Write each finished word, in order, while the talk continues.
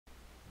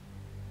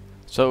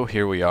So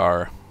here we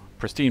are,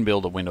 pristine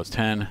build of Windows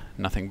 10,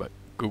 nothing but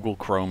Google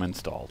Chrome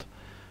installed.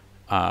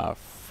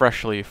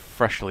 Freshly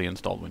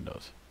installed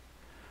Windows.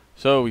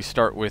 So we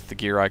start with the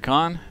gear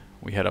icon,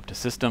 we head up to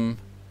System,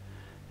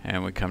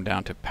 and we come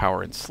down to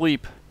Power and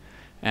Sleep,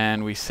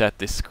 and we set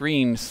the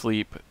screen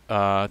sleep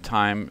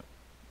time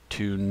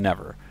to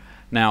never.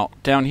 Now,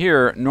 down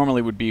here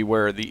normally would be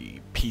where the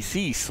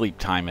PC sleep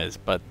time is,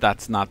 but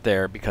that's not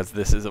there because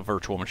this is a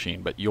virtual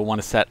machine, but you'll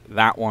want to set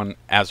that one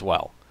as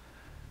well.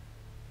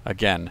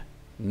 Again,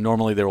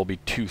 normally there will be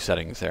two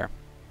settings there.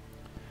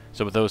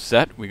 So with those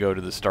set, we go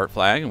to the Start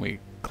flag and we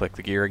click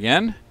the gear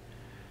again,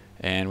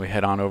 and we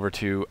head on over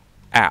to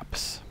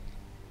Apps.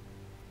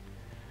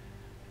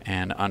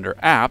 And under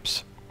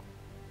Apps,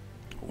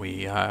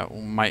 we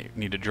might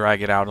need to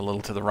drag it out a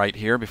little to the right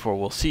here before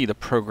we'll see the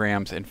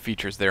programs and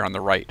features there on the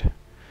right.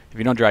 If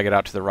you don't drag it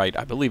out to the right,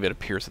 I believe it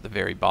appears at the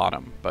very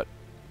bottom, but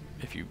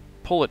if you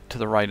pull it to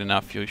the right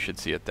enough, you should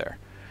see it there.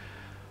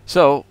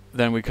 So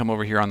then we come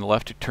over here on the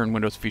left to turn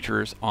Windows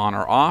features on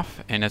or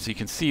off, and as you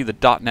can see,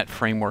 the .NET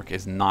framework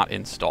is not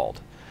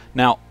installed.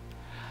 Now,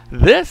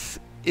 this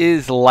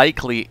is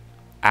likely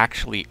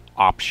actually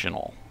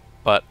optional,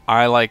 but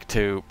I like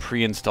to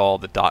pre-install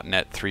the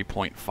 .NET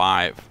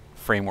 3.5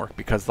 framework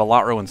because the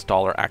LotRO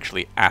installer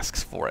actually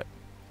asks for it.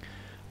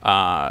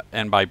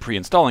 And by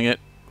pre-installing it,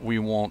 we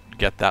won't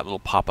get that little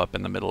pop-up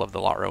in the middle of the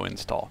LotRO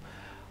install.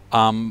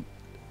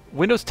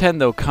 Windows 10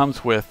 though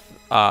comes with,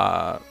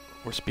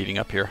 we're speeding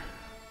up here,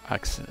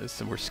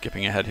 so we're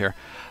skipping ahead here,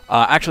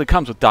 actually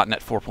comes with .NET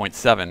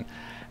 4.7,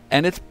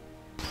 and it's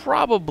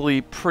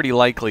probably pretty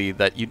likely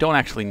that you don't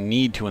actually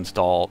need to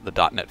install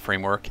the .NET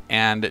framework,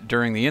 and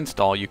during the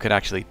install you could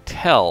actually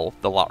tell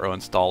the LotRO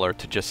installer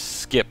to just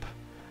skip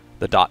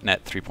the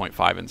 .NET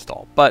 3.5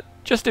 install. But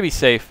just to be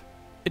safe,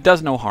 it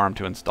does no harm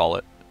to install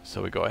it,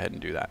 so we go ahead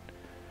and do that.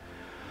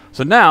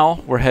 So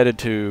now we're headed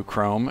to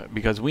Chrome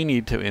because we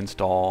need to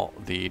install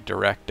the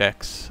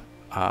DirectX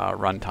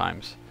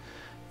runtimes.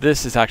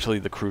 This is actually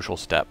the crucial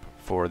step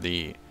for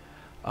the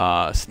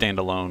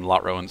standalone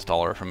LotRO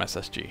installer from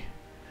SSG.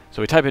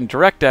 So we type in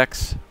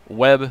DirectX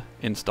web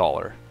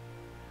installer,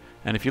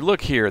 and if you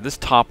look here, this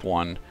top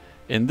one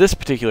in this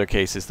particular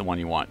case is the one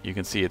you want. You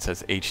can see it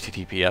says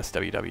https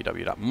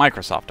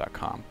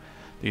www.microsoft.com.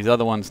 These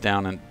other ones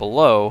down and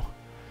below,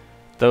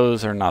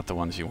 those are not the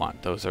ones you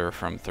want. Those are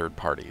from third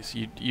parties.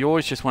 You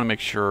always just want to make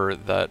sure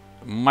that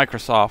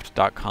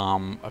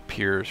Microsoft.com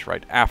appears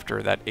right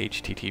after that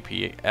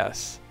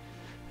HTTPS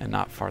and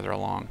not farther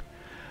along.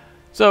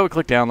 So we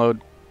click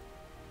download.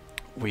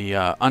 We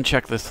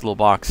uncheck this little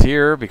box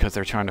here because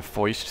they're trying to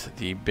foist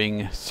the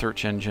Bing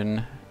search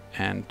engine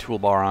and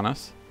toolbar on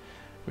us.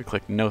 We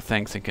click no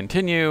thanks and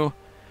continue,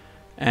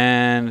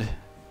 and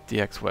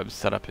DXWeb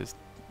setup is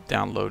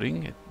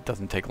downloading. It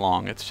doesn't take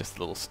long, it's just a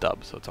little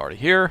stub, so it's already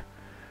here.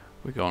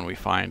 We go and we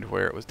find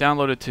where it was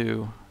downloaded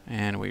to,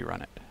 and we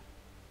run it.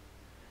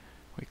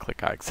 We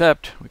click I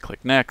accept, we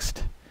click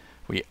next.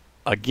 We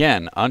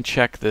again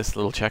uncheck this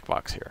little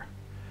checkbox here.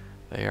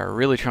 They are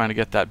really trying to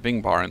get that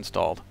Bing bar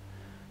installed,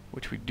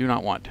 which we do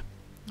not want.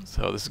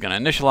 So this is going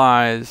to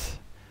initialize,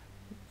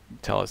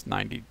 tell us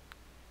 90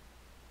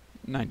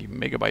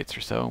 megabytes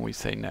or so, and we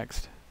say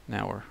next.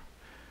 Now we're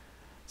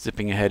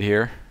zipping ahead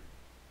here,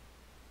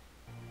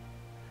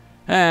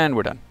 and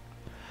we're done.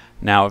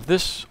 Now if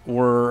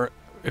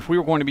we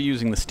were going to be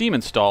using the Steam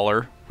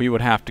installer, we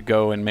would have to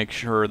go and make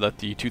sure that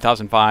the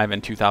 2005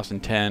 and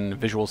 2010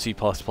 Visual C++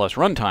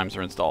 runtimes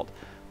are installed.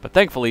 But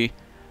thankfully,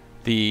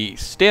 the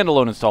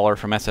standalone installer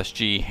from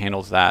SSG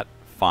handles that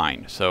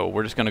fine. So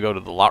we're just going to go to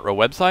the LotRO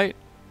website,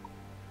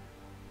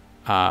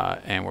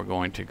 and we're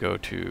going to go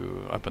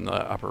to, up in the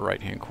upper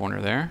right hand corner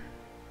there,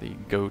 the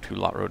go to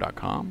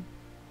LotRO.com,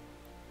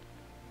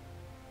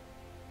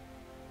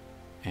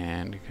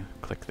 and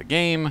click the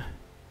game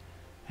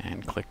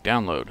and click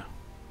download.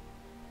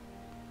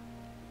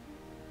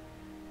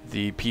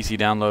 The PC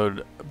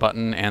download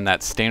button and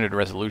that standard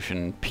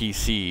resolution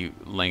PC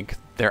link,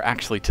 they're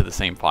actually to the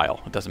same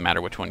file. It doesn't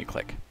matter which one you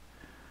click.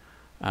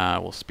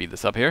 We'll speed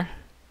this up here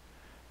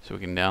so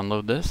we can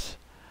download this.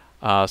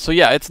 So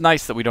yeah, it's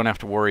nice that we don't have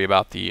to worry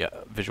about the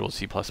Visual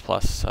C++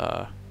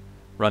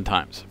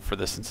 runtimes for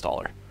this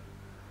installer.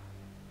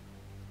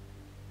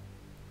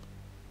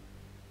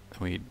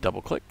 We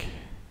double click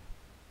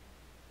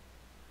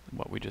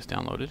what we just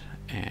downloaded,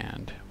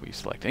 and we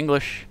select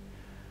English,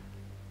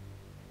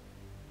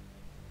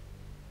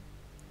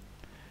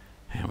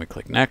 and we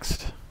click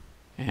next,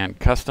 and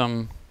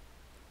custom,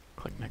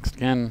 click next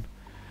again,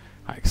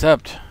 I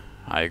accept,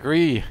 I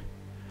agree.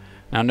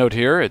 Now note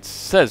here, it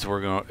says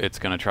it's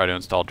going to try to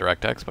install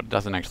DirectX, but it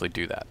doesn't actually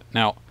do that.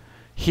 Now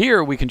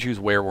here we can choose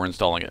where we're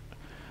installing it.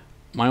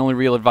 My only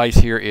real advice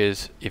here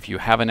is if you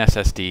have an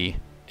SSD,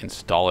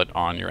 install it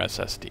on your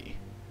SSD.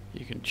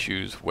 You can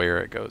choose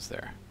where it goes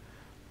there.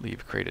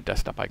 Leave create a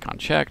desktop icon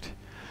checked.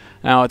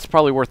 Now it's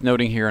probably worth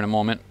noting here in a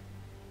moment,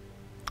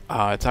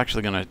 it's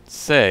actually going to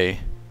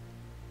say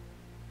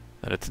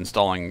that it's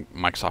installing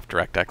Microsoft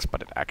DirectX,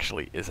 but it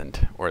actually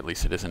isn't, or at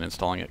least it isn't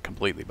installing it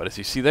completely. But as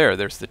you see there,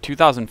 there's the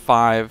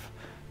 2005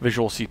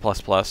 Visual C++,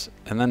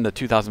 and then the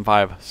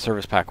 2005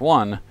 Service Pack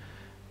 1,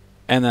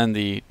 and then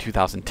the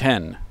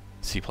 2010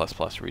 C++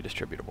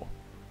 redistributable.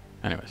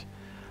 Anyways,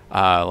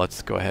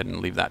 let's go ahead and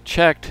leave that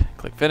checked.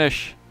 Click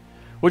Finish.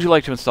 Would you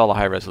like to install the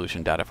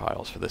high-resolution data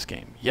files for this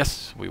game?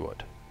 Yes, we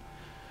would.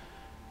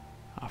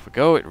 Off we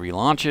go. It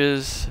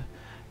relaunches.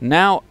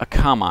 Now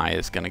Akamai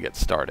is going to get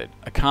started.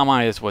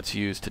 Akamai is what's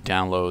used to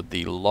download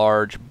the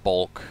large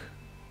bulk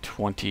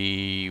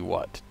 24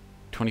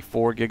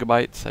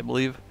 gigabytes, I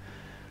believe,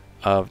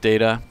 of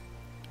data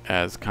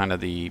as kind of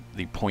the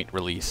point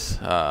release.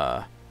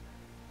 And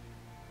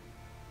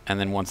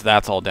then once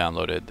that's all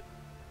downloaded,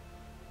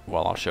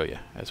 well, I'll show you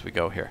as we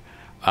go here.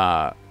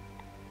 We're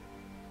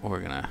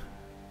gonna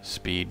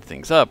speed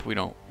things up. We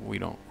don't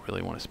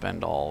really want to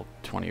spend all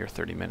 20 or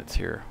 30 minutes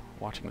here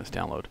watching this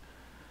download.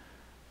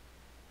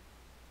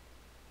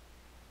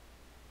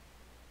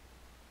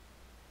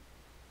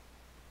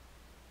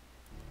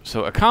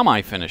 So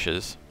Akamai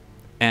finishes,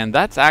 and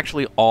that's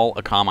actually all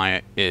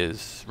Akamai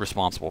is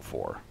responsible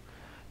for.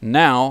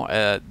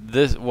 Now,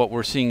 what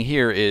we're seeing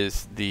here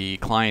is the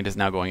client is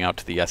now going out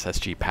to the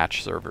SSG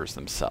patch servers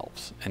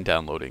themselves and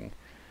downloading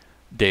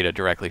data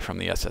directly from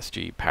the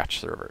SSG patch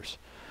servers.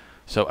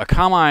 So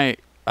Akamai,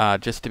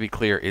 just to be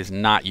clear, is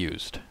not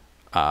used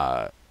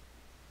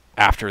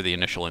after the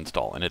initial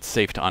install, and it's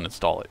safe to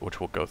uninstall it, which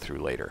we'll go through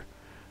later.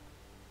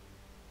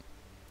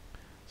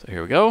 So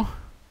here we go.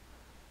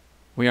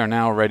 We are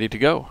now ready to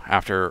go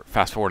after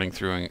fast forwarding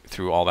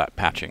through all that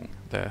patching.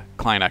 The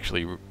client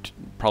actually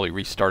probably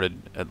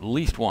restarted at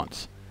least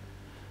once.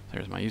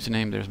 There's my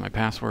username, there's my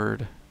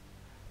password.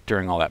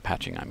 During all that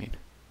patching, I mean.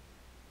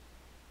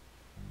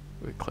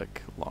 We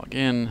click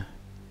Login,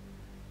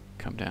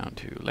 come down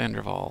to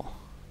Landerval.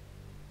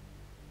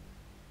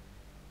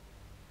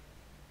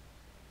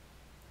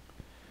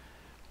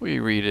 We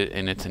read it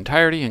in its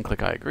entirety and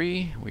click I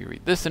agree. We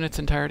read this in its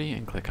entirety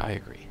and click I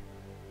agree.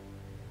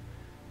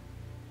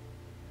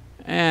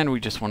 And we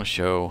just want to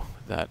show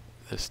that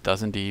this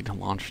does indeed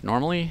launch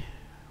normally,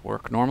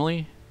 work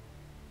normally,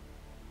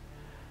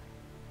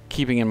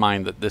 keeping in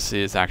mind that this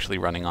is actually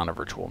running on a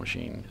virtual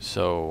machine.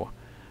 So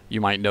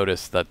you might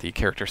notice that the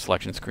character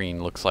selection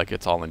screen looks like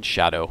it's all in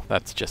shadow.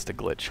 That's just a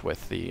glitch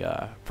with the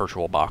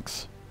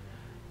VirtualBox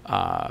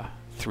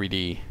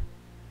 3D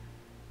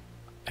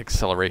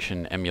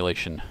acceleration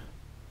emulation.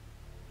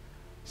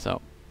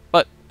 So,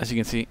 but as you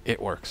can see,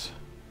 it works.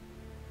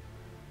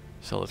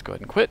 So let's go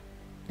ahead and quit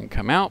and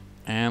come out.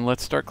 And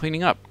let's start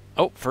cleaning up.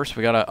 Oh, first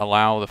we gotta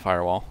allow the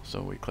firewall,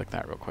 so we click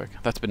that real quick.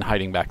 That's been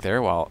hiding back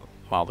there while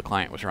the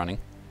client was running.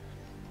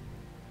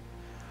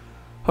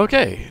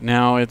 Okay,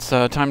 now it's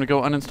time to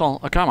go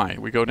uninstall Akamai.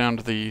 We go down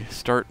to the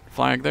start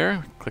flag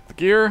there, click the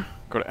gear,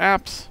 go to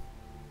apps,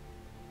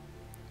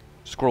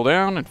 scroll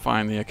down and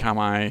find the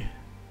Akamai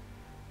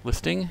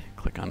listing,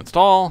 click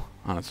uninstall,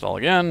 uninstall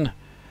again,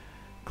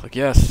 click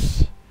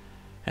yes,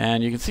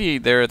 and you can see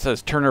there it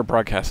says Turner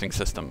Broadcasting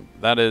System.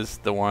 That is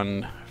the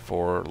one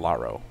for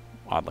LotRO,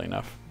 oddly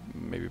enough.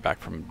 Maybe back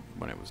from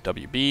when it was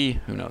WB,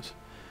 who knows.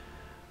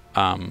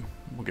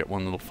 We'll get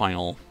one little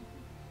final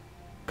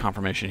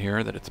confirmation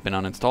here that it's been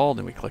uninstalled,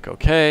 and we click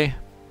OK.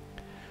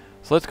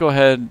 So let's go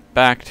ahead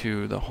back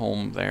to the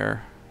home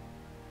there,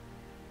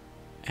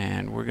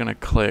 and we're going to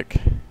click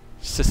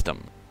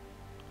System,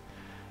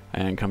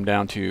 and come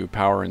down to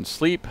Power and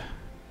Sleep,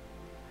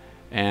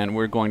 and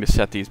we're going to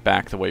set these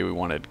back the way we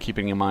wanted,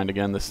 keeping in mind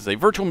again this is a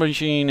virtual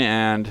machine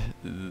and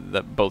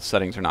that both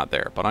settings are not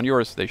there, but on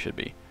yours they should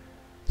be.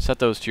 Set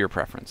those to your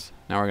preference.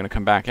 Now we're going to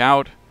come back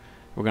out,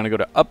 we're going to go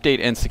to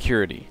Update and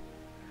Security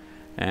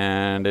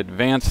and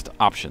Advanced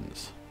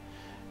Options,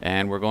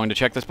 and we're going to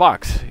check this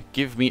box,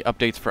 give me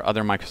updates for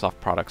other Microsoft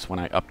products when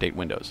I update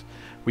Windows.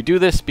 We do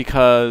this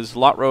because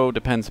LotRO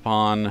depends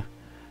upon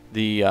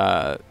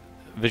the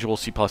Visual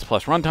C++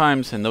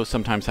 runtimes, and those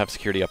sometimes have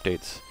security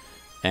updates,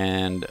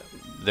 and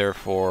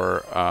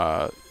therefore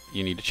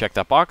you need to check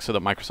that box so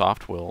that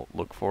Microsoft will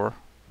look for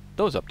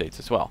those updates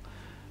as well.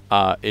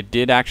 It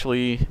did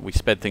actually, we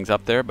sped things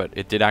up there, but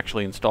it did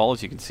actually install,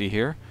 as you can see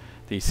here,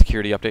 the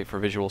security update for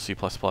Visual C++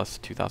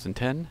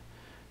 2010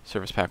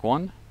 Service Pack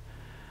 1.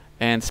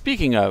 And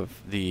speaking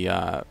of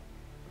the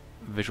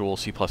Visual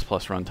C++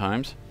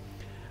 runtimes,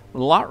 the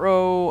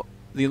LotRO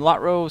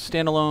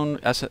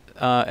standalone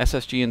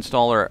SSG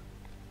installer,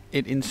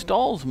 it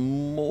installs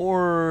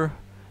more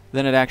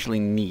than it actually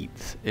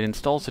needs. It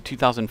installs the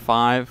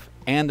 2005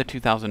 and the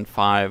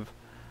 2005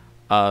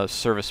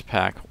 Service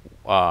Pack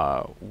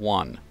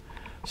 1.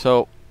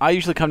 So I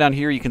usually come down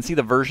here, you can see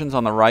the versions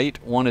on the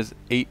right. One is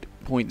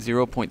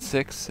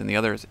 8.0.6 and the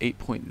other is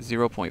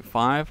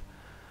 8.0.5.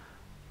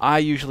 I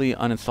usually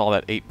uninstall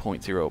that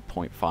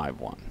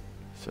 8.0.51.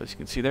 So as you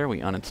can see there,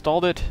 we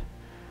uninstalled it.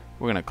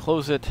 We're going to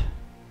close it.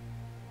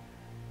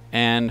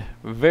 And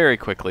very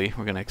quickly,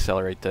 we're going to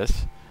accelerate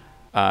this.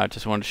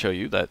 Just wanted to show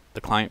you that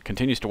the client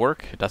continues to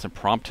work. It doesn't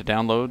prompt to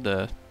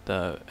download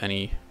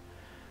any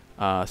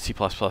C++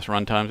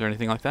 runtimes or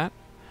anything like that.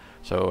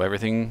 So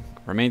everything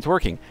remains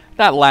working.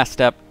 That last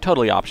step,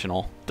 totally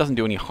optional. Doesn't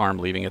do any harm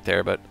leaving it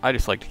there, but I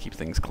just like to keep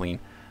things clean.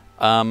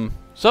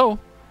 So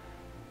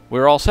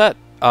we're all set.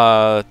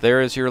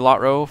 There is your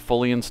LotRO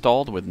fully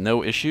installed with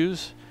no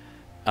issues.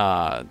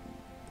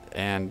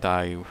 And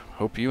I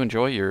hope you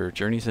enjoy your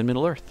journeys in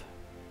Middle-earth.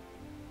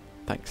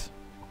 Thanks.